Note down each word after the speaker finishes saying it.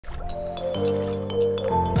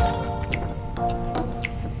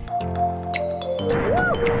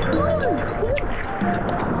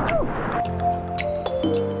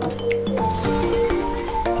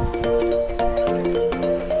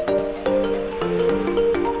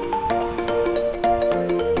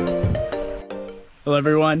Hello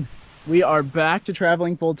everyone. We are back to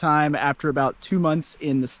traveling full-time after about 2 months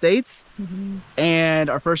in the States. And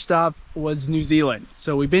our first stop was New Zealand.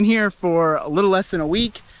 So we've been here for a little less than a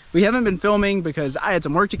week. We haven't been filming because I had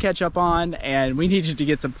some work to catch up on and we needed to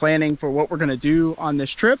get some planning for what we're gonna do on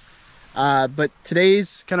this trip. But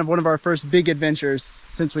today's kind of one of our first big adventures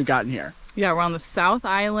since we've gotten here. Yeah, we're on the South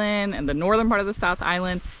Island and the northern part of the South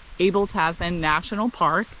Island, Abel Tasman National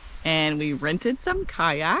Park. And we rented some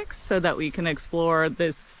kayaks so that we can explore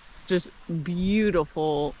this just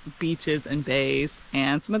beautiful beaches and bays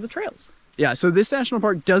and some of the trails. Yeah, so this national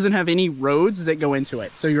park doesn't have any roads that go into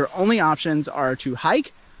it. So your only options are to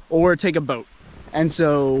hike or take a boat. And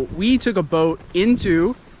so we took a boat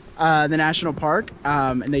into the national park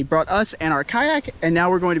and they brought us and our kayak. And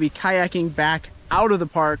now we're going to be kayaking back out of the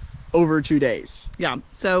park over 2 days. Yeah,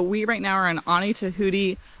 so we right now are in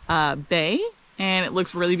Mosquito Bay. And it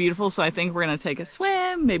looks really beautiful, so I think we're gonna take a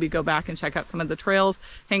swim, maybe go back and check out some of the trails,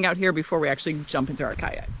 hang out here before we actually jump into our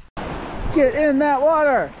kayaks. Get in that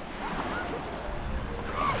water!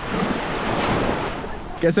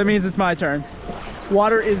 Guess that means it's my turn.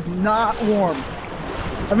 Water is not warm.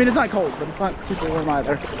 I mean, it's not cold, but it's not super warm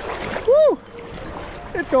either. Woo!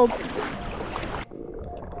 It's cold.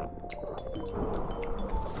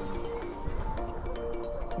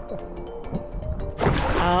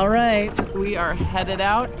 All right, we are headed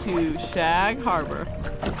out to Shag Harbor.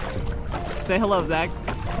 Say hello, Zach.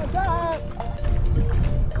 What's up?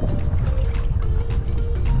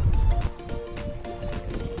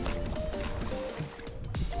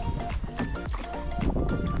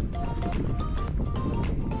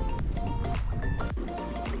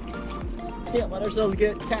 Can't let ourselves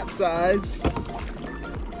get capsized.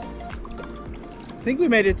 I think we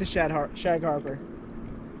made it to Shag Harbor.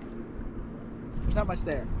 There's not much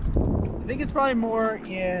there. I think it's probably more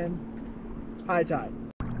in high tide.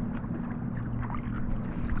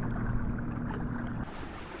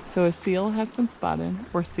 So a seal has been spotted,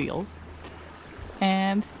 or seals,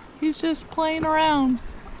 and he's just playing around.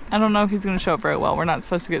 I don't know if he's gonna show up very well. We're not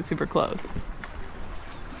supposed to get super close.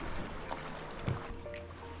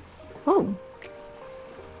 Oh.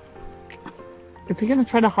 Is he gonna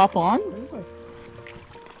try to hop on?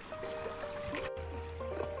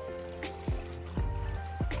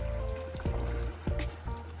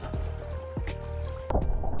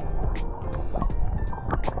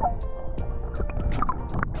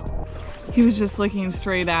 He was just looking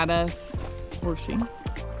straight at us, or she,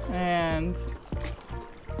 and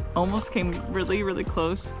almost came really, really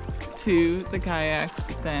close to the kayak,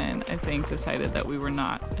 then I think decided that we were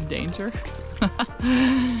not a danger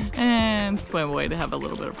and swam away to have a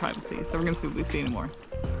little bit of privacy. So we're gonna see if we see any more.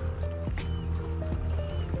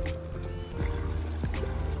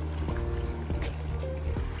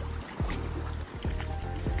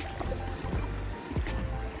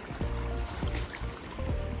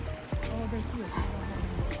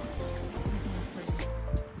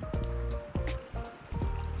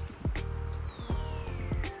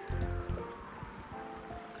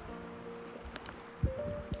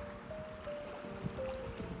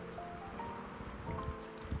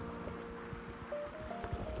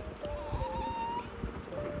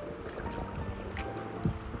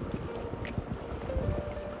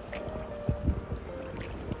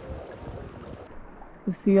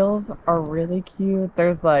 The seals are really cute.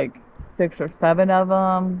 There's like 6 or 7 of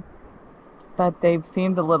them, but they've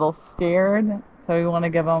seemed a little scared. So we want to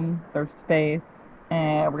give them their space,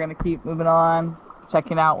 and we're going to keep moving on,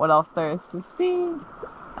 checking out what else there is to see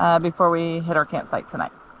before we hit our campsite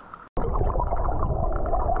tonight.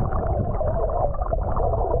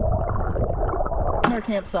 Our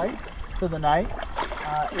campsite for the night.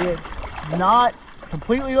 It's not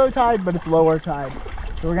completely low tide, but it's lower tide.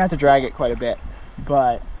 So we're going to have to drag it quite a bit.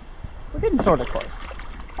 But we're getting sort of close.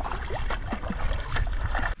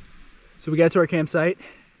 So we got to our campsite.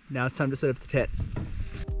 Now it's time to set up the tent.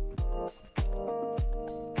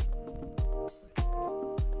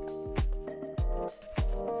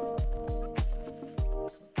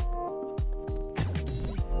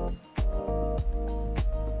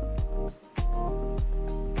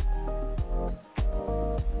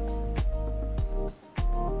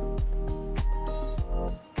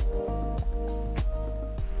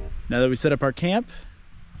 Now that we set up our camp,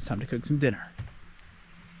 it's time to cook some dinner.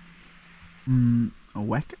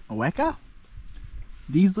 Aweka?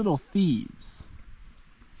 These little thieves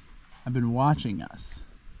have been watching us,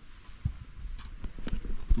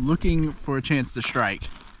 looking for a chance to strike.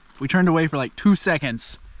 We turned away for like 2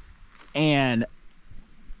 seconds and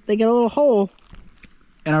they get a little hole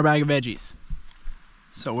in our bag of veggies.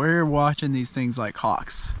 So we're watching these things like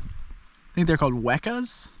hawks. I think they're called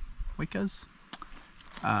wekas.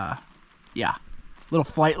 Yeah, little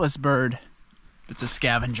flightless bird. It's a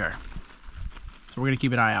scavenger. So we're gonna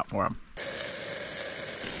keep an eye out for him.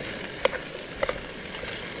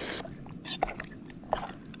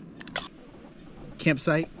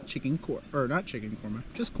 Campsite, chicken korma, or not chicken korma,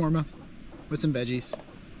 just korma with some veggies.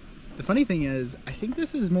 The funny thing is, I think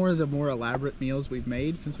this is more of the more elaborate meals we've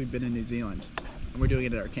made since we've been in New Zealand. And we're doing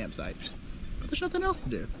it at our campsite. But there's nothing else to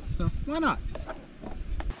do, so why not?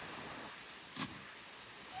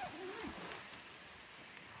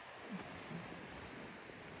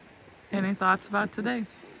 Any thoughts about today?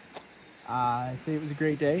 I'd say it was a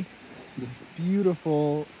great day. It was a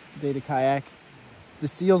beautiful day to kayak. The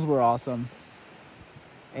seals were awesome.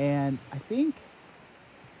 And I think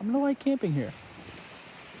I'm gonna like camping here.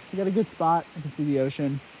 We got a good spot. I can see the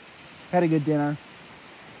ocean. Had a good dinner.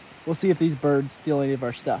 We'll see if these birds steal any of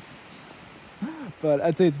our stuff. But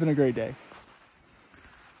I'd say it's been a great day.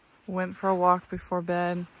 Went for a walk before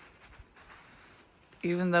bed.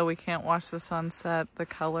 Even though we can't watch the sunset, the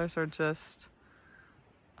colors are just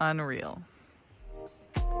unreal.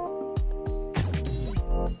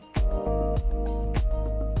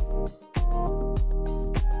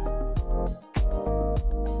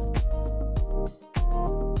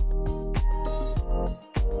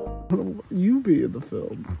 You be in the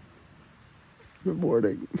film. Good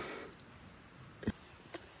morning.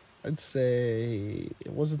 I'd say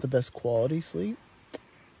it wasn't the best quality sleep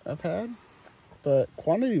I've had, but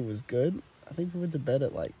quantity was good. I think we went to bed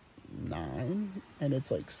at like 9 and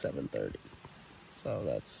it's like 7:30. So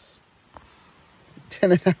that's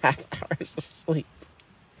 10.5 hours of sleep.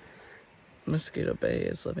 Mosquito Bay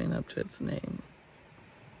is living up to its name.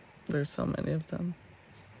 There's so many of them.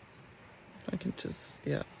 I can just,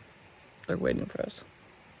 yeah. They're waiting for us.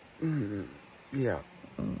 Yeah.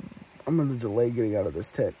 I'm gonna delay getting out of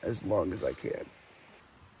this tent as long as I can.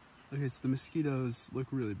 Okay, so the mosquitoes look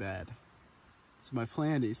really bad. So my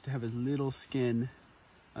plan is to have as little skin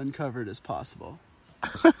uncovered as possible.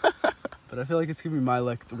 But I feel like it's gonna be my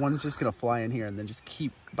luck. The one's just gonna fly in here and then just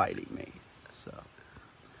keep biting me. So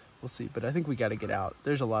we'll see. But I think we gotta get out.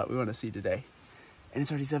 There's a lot we wanna see today. And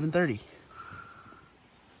it's already 7:30.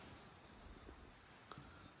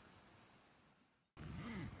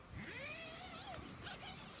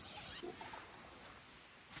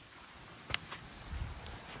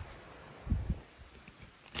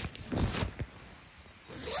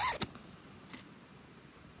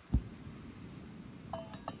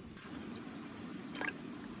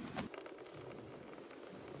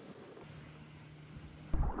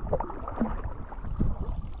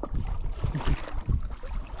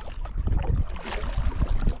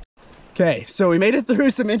 Okay, so we made it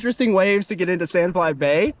through some interesting waves to get into Sandfly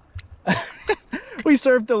Bay. We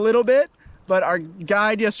surfed a little bit, but our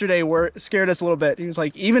guide yesterday scared us a little bit. He was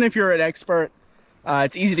like, even if you're an expert,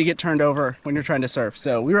 it's easy to get turned over when you're trying to surf.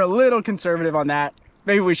 So we were a little conservative on that.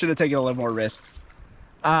 Maybe we should have taken a little more risks.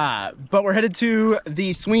 But we're headed to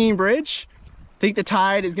the swinging bridge. I think the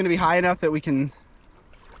tide is gonna be high enough that we can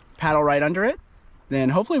paddle right under it. Then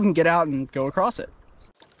hopefully we can get out and go across it.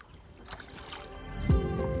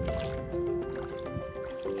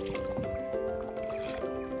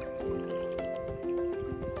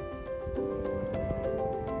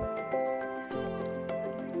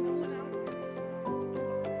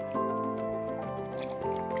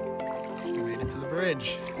 To the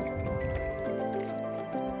bridge.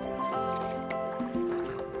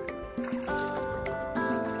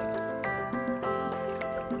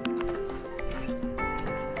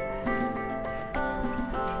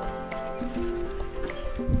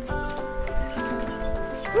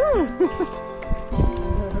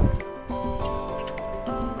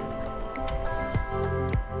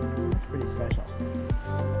 That's pretty special.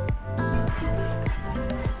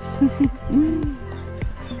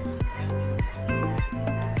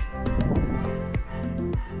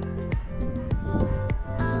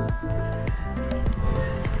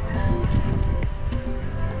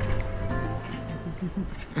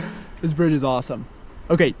 This bridge is awesome.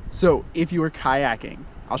 Okay, so if you were kayaking,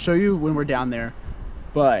 I'll show you when we're down there,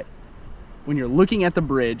 but when you're looking at the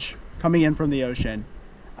bridge coming in from the ocean,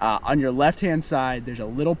 on your left-hand side, there's a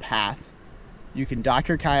little path. You can dock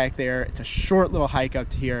your kayak there. It's a short little hike up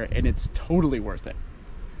to here, and it's totally worth it.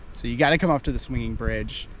 So you gotta come up to the swinging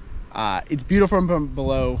bridge. It's beautiful from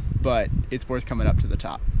below, but it's worth coming up to the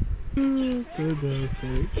top.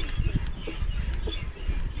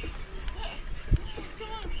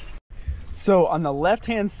 So on the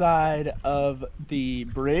left-hand side of the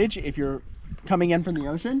bridge, if you're coming in from the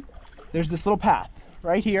ocean, there's this little path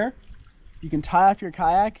right here. You can tie off your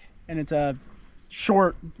kayak, and it's a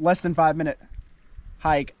short, less than 5-minute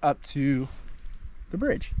hike up to the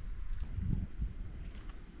bridge.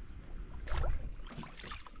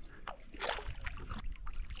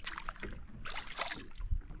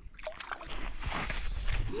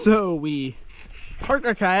 So we parked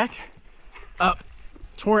our kayak up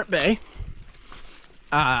Torrent Bay,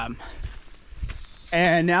 and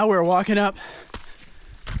now we're walking up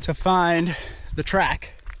to find the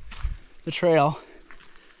trail,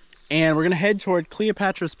 and we're gonna head toward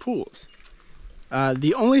Cleopatra's Pools.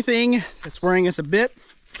 The only thing that's worrying us a bit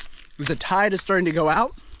is the tide is starting to go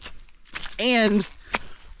out, and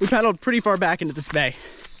we paddled pretty far back into this bay.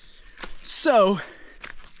 So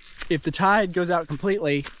if the tide goes out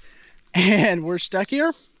completely and we're stuck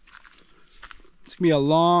here, it's gonna be a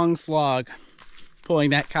long slog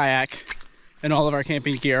pulling that kayak and all of our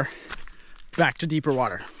camping gear back to deeper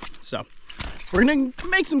water. So we're gonna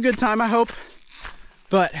make some good time, I hope,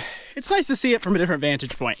 but it's nice to see it from a different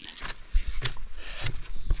vantage point.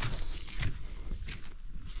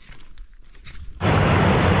 So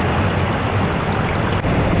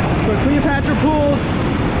Cleopatra Pools,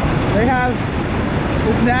 they have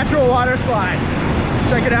this natural water slide. Let's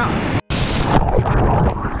check it out.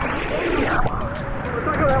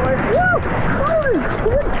 Let's go that way.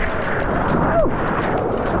 Woo!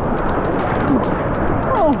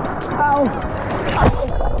 Oh, ow.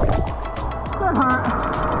 That hurt.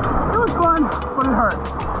 It was fun, but it hurt.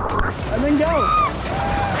 And then go.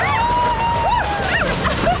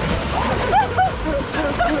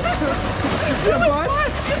 Is that fun?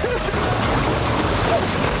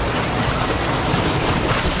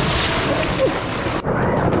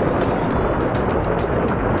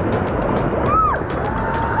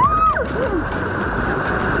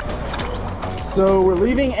 So we're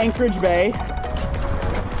leaving Anchorage Bay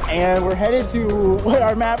and we're headed to what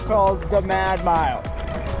our map calls the Mad Mile.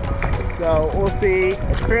 So we'll see.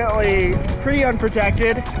 It's currently pretty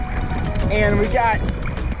unprotected and we got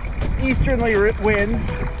easterly winds,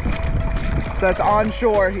 so it's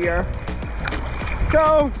onshore here.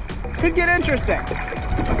 So could get interesting.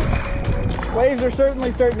 Waves are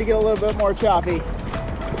certainly starting to get a little bit more choppy.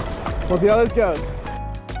 We'll see how this goes.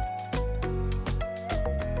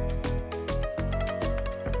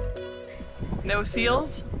 No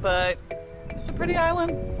seals, but it's a pretty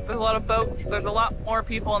island. There's a lot of boats. There's a lot more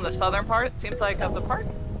people in the southern part, it seems like, of the park.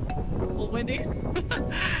 It's a little windy.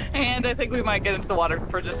 And I think we might get into the water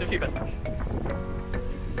for just a few minutes.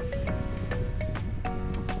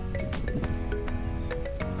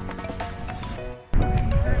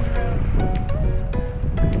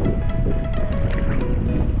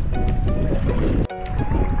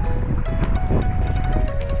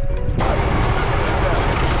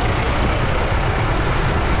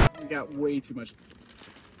 Got way too much.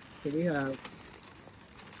 So we have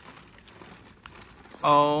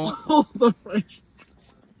all the French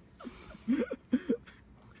fries.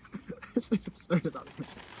 It's like absurd about it.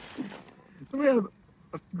 So we have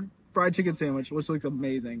a fried chicken sandwich, which looks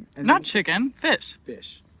amazing. And not chicken, fish.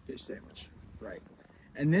 Fish sandwich, right?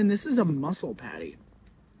 And then this is a mussel patty.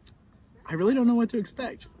 I really don't know what to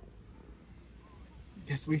expect.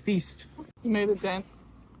 Guess we feast. We made a dent.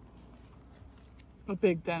 A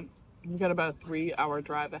big dent. We've got about a 3-hour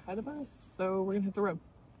drive ahead of us, so we're gonna hit the road.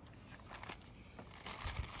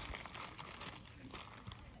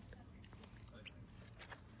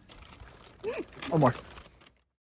 One more.